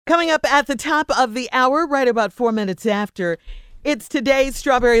Coming up at the top of the hour, right about 4 minutes after, it's today's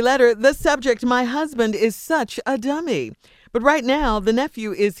Strawberry Letter. The subject, my husband is such a dummy. But right now, the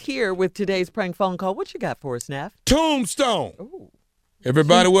nephew is here with today's prank phone call. What you got for us, Neff? Tombstone. Ooh.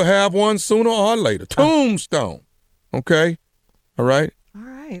 Everybody will have one sooner or later. Tombstone. Okay? All right? All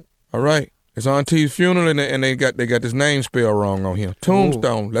right. All right. It's Auntie's funeral, and they got this name spell wrong on here.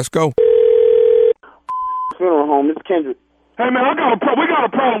 Tombstone. Let's go. Funeral home, this is Kendrick. Hey, man, we got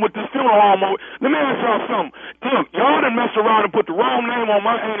a problem with this funeral home. Let me ask y'all something. Look, y'all done messed around and put the wrong name on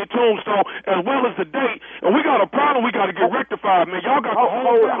my auntie Tombstone as well as the date, and we got a problem we got to get rectified, man. Y'all got the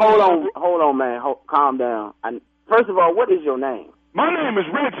whole Hold on, man. Calm down. First of all, what is your name? My name is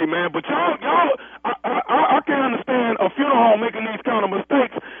Reggie, man, but y'all, I can't understand a funeral home making these kind of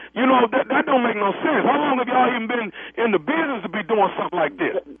mistakes. You know, that don't make no sense. How long have y'all even been in the business to be doing something like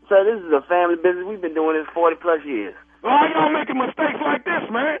this? Sir, this is a family business. We've been doing this 40 plus years. Why y'all making mistakes like this,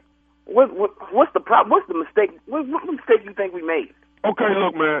 man? What's the problem? What's the mistake? What mistake you think we made? Okay,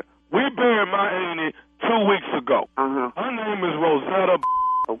 look, man. We buried my auntie 2 weeks ago. Her name is Rosetta.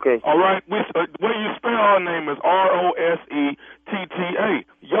 Okay. All right. The way you spell her name is Rosetta.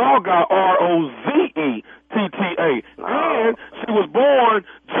 Y'all got Rozetta. And she was born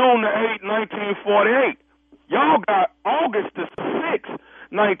June the 8th, 1948. Y'all got August the 6th,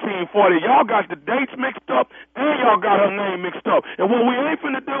 1940. Y'all got the dates mixed up, and y'all got her name mixed up. And what we ain't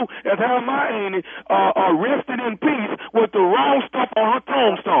finna do is have my auntie rested in peace with the wrong stuff on her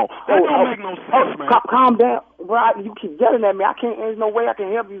tombstone. That don't make no sense, man. Calm down. Bro, you keep yelling at me. There's no way I can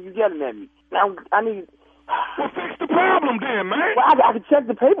help you if you're yelling at me. Now, I need... Well, fix the problem then, man. Well, I can check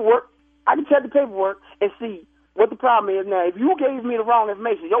the paperwork. and see what the problem is. Now, if you gave me the wrong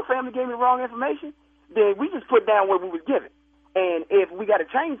information, your family gave me the wrong information, then we just put down what we was given. And if we got to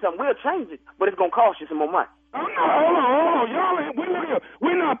change something, we'll change it, but it's going to cost you some more money. Oh, no, hold on. Y'all ain't,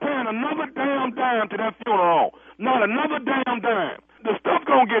 we're not paying another damn dime to that funeral home. Not another damn dime. The stuff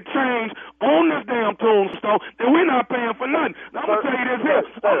going to get changed on this damn tombstone, then we're not paying for nothing. Now, I'm going to tell you this here.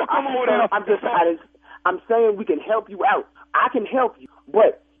 I'm going to come over there. I'm saying we can help you out. I can help you,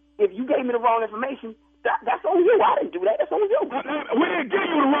 but if you gave me the wrong information, that's on you. I didn't do that. That's on you. We didn't give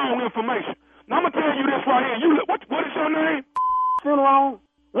you the wrong information. Now, I'm going to tell you this right here. What is your name? Funeral.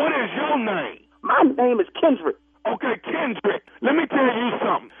 What is your name? My name is Kendrick. Okay, Kendrick. Let me tell you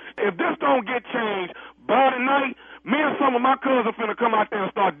something. If this don't get changed by tonight, me and some of my cousins finna come out there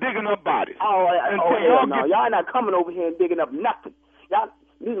and start digging up bodies. Y'all not coming over here and digging up nothing. Y'all,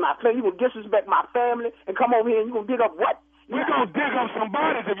 this is my family. You gonna disrespect my family and come over here and you gonna dig up what? We gonna dig up some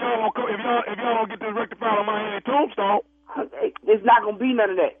bodies if y'all don't get this rectified on my auntie Tombstone. It's not gonna be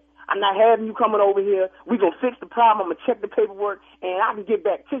none of that. I'm not having you coming over here. We gonna fix the problem. I'm gonna check the paperwork, and I can get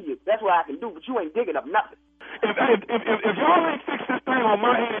back to you. That's what I can do. But you ain't digging up nothing. If y'all ain't fix this thing on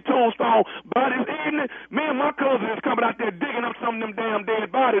my auntie Tombstone by this evening, me and my cousin is coming out there digging up some of them damn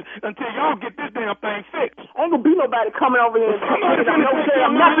dead bodies until y'all get this damn thing fixed. Ain't gonna be nobody coming over here and digging up no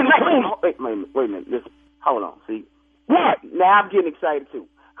damn nothing. Wait a minute. Listen. Hold on. See. What? Now I'm getting excited too.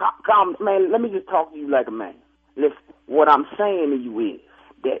 Man, let me just talk to you like a man. Listen. What I'm saying to you is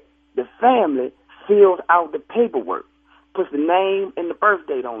that the family fills out the paperwork, puts the name and the birth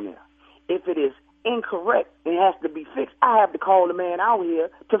date on there. If it is incorrect and has to be fixed, I have to call the man out here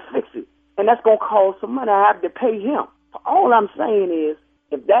to fix it. And that's going to cost some money. I have to pay him. All I'm saying is,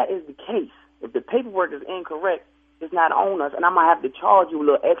 if that is the case, if the paperwork is incorrect, it's not on us, and I'm going to have to charge you a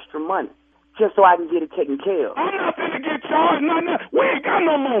little extra money just so I can get it taken care of. I'm not going to get charged nothing. We ain't got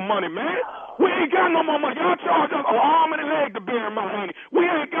no more money, man. We ain't got no more money. Y'all charge us an arm and a leg to bury my auntie. We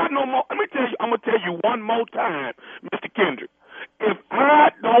ain't got no more. Let me tell you, I'm going to tell you one more time, Mr. Kendrick. If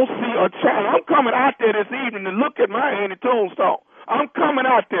I don't see a child, I'm coming out there this evening to look at my auntie Tombstone. I'm coming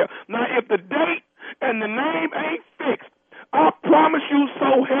out there. Now, if the date and the name ain't fixed, I promise you,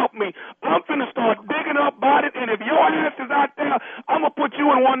 so help me, I'm finna start digging up bodies, and if your ass is out there, I'm gonna put you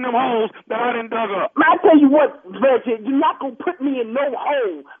in one of them holes that I done dug up. Man, I tell you what, Reggie, you're not gonna put me in no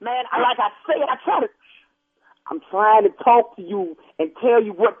hole, man. Like I said, I'm trying to talk to you and tell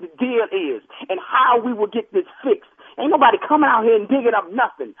you what the deal is and how we will get this fixed. Ain't nobody coming out here and digging up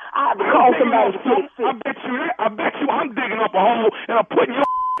nothing. I have to call somebody to get it fixed. I bet you I'm digging up a hole and I'm putting your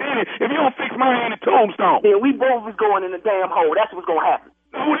in it if you don't fix my auntie Tombstone. Then we both is going in the damn hole. That's what's going to happen.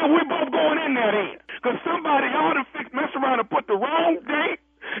 No, we both going in there then. Because y'all done mess around and put the wrong date.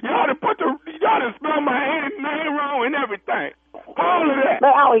 Y'all done spelled my auntie's name wrong and everything. All of that.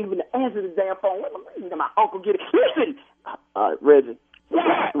 Man, I don't even answer the damn phone. Let my uncle get it. Listen, Reggie.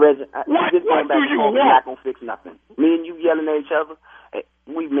 What? Reggie, what do you want? We're not going to fix nothing. Me and you yelling at each other,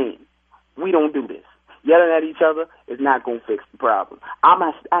 we mean. We don't do this. Yelling at each other is not going to fix the problem.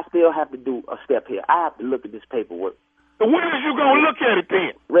 I still have to do a step here. I have to look at this paperwork. When is you going to look at it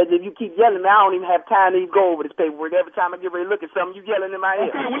then? Reggie, if you keep yelling, I don't even have time to even go over this paperwork. Every time I get ready to look at something, you yelling in my ear.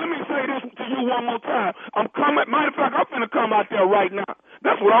 Okay, well, let me say this to you one more time. I'm coming. Matter of fact, I'm finna come out there right now.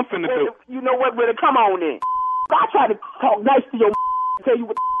 That's what I'm finna do. You know what? Well, come on then. I try to talk nice to your tell you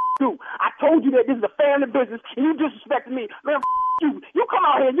what to do. I told you that this is a family business, and you disrespected me. Man, you. You come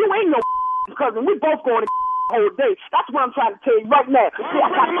out here, you ain't no cousin. We both going to whole day. That's what I'm trying to tell you right now. See,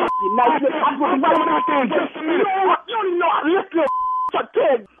 I got you nice. I'm going out there in just a minute. You don't even know how to lift your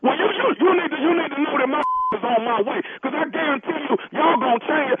tell you. Well, you need to know that my is on my way, because I guarantee you, y'all gonna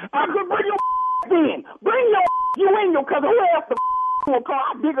change it. I could bring your in. Bring your you in your cousin. Who else the gonna call?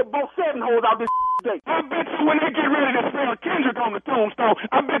 I dig about 7 holes out this day. I bet you when they get ready to spell Kendrick on the tombstone,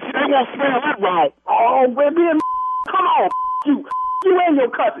 I bet you they won't spell that wrong. Oh, well then, come on, you. You and your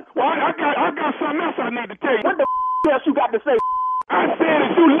cousin. Well, I got something else I need to tell you. What the else you got to say? I said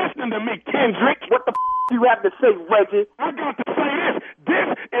if you listening to me, Kendrick. What the you have to say, Reggie? I got to say this.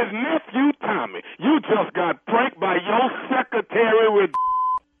 This is nephew Tommy. You just got pranked by your secretary with.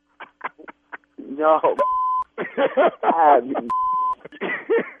 No.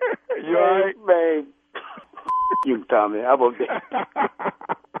 You alright, man? You, Tommy. How about that?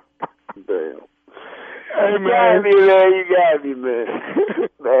 Damn. Hey, man. You got me, man.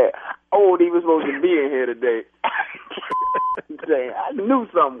 Man, I wasn't even supposed to be in here today. I knew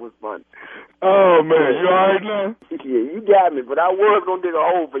something was funny. Oh, man, you all right now? Yeah, you got me, but I was going to dig a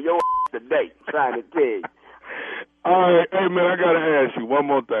hole for your today, trying to tell you. All right, hey, man, I got to ask you one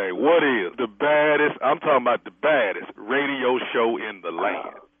more thing. What is the baddest, I'm talking about the baddest radio show in the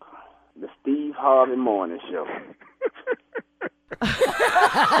land? The Steve Harvey Morning Show.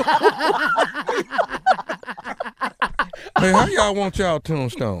 Hey, how y'all want y'all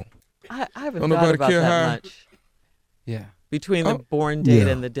Tombstone? I haven't Don't thought nobody about care that how? much. Yeah. Between the born date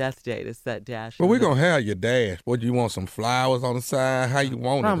and the death date, it's that dash. Well, we're going to have your dash. What, you want some flowers on the side? How you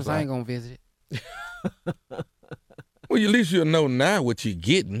want Promise it? I ain't gonna visit it. Well, at least you'll know now what you're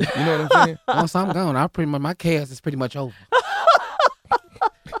getting. You know what I'm saying? Once I'm gone, my chaos is pretty much over.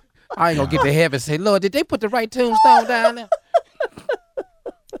 I ain't gonna get to heaven and say, Lord, did they put the right tombstone down there?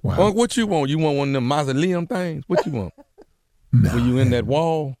 Wow. Well, what you want? You want one of them mausoleum things? What you want? No, When you in that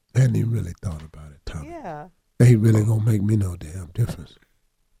wall? I hadn't even really thought about it, Tommy. Yeah. They ain't really gonna make me no damn difference.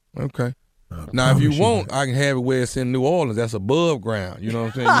 Okay. Now, if you want, I can have it where it's in New Orleans. That's above ground. You know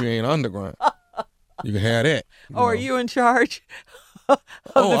what I'm saying? You ain't underground. You can have that. Are you in charge of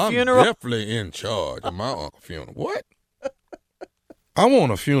the funeral? I'm definitely in charge of my uncle's funeral. What? I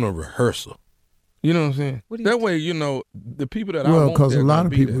want a funeral rehearsal. You know what I'm saying? That way, you know, the people that I Well, want because a lot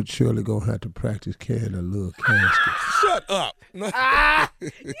of people there. surely gonna have to practice carrying a little casket. Shut up. Yes,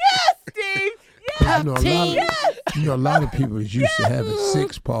 Steve. Yes. You know, a lot of people is used to having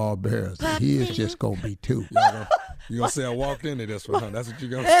 6 pallbearers, and his just gonna be 2. You gonna say I walked into this one, huh? That's what you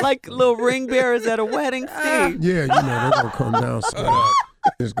gonna say? Like little ring bearers at a wedding, Steve. Yeah, you know, they're gonna come down.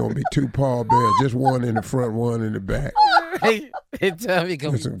 It's gonna be 2 pallbearers, just one in the front, one in the back. Tommy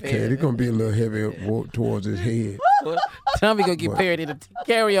gonna It's be okay. buried. They're gonna be a little heavy towards his head. Tommy gonna get buried in the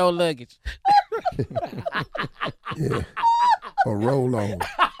carry-on luggage. Yeah, or roll on.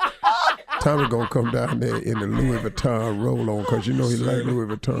 Tommy gonna come down there in the Louis Vuitton roll on, cause you know he like Louis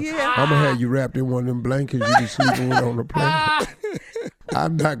Vuitton. Yeah. I'm gonna have you wrapped in one of them blankets you be sleeping with on the plane.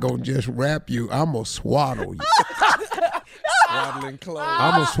 I'm not gonna just wrap you. I'm gonna swaddle you. Swaddling clothes.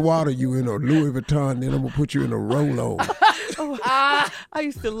 I'm gonna swaddle you in a Louis Vuitton, then I'm gonna put you in a roll on. I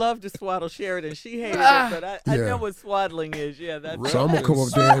used to love to swaddle Sheridan. She hated it, but I Yeah. know what swaddling is. Yeah, that's So I'm gonna come up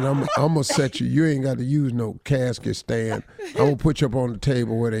there and I'm gonna set you. You ain't got to use no casket stand. I'm gonna put you up on the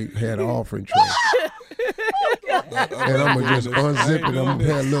table where they had an offering tray. And I'm gonna just unzip it. I'm gonna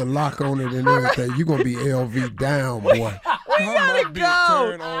have a little lock on it and everything. You gonna be LV down, boy. How gotta my bit go.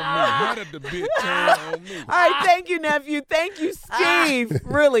 turn on me? How did the bit turn on me? All right, thank you, nephew. Thank you, Steve.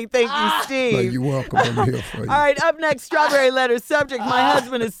 Really, thank you, Steve. Like, you're welcome. I'm here for you. All right, up next, Strawberry Letter subject. My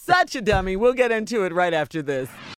husband is such a dummy. We'll get into it right after this.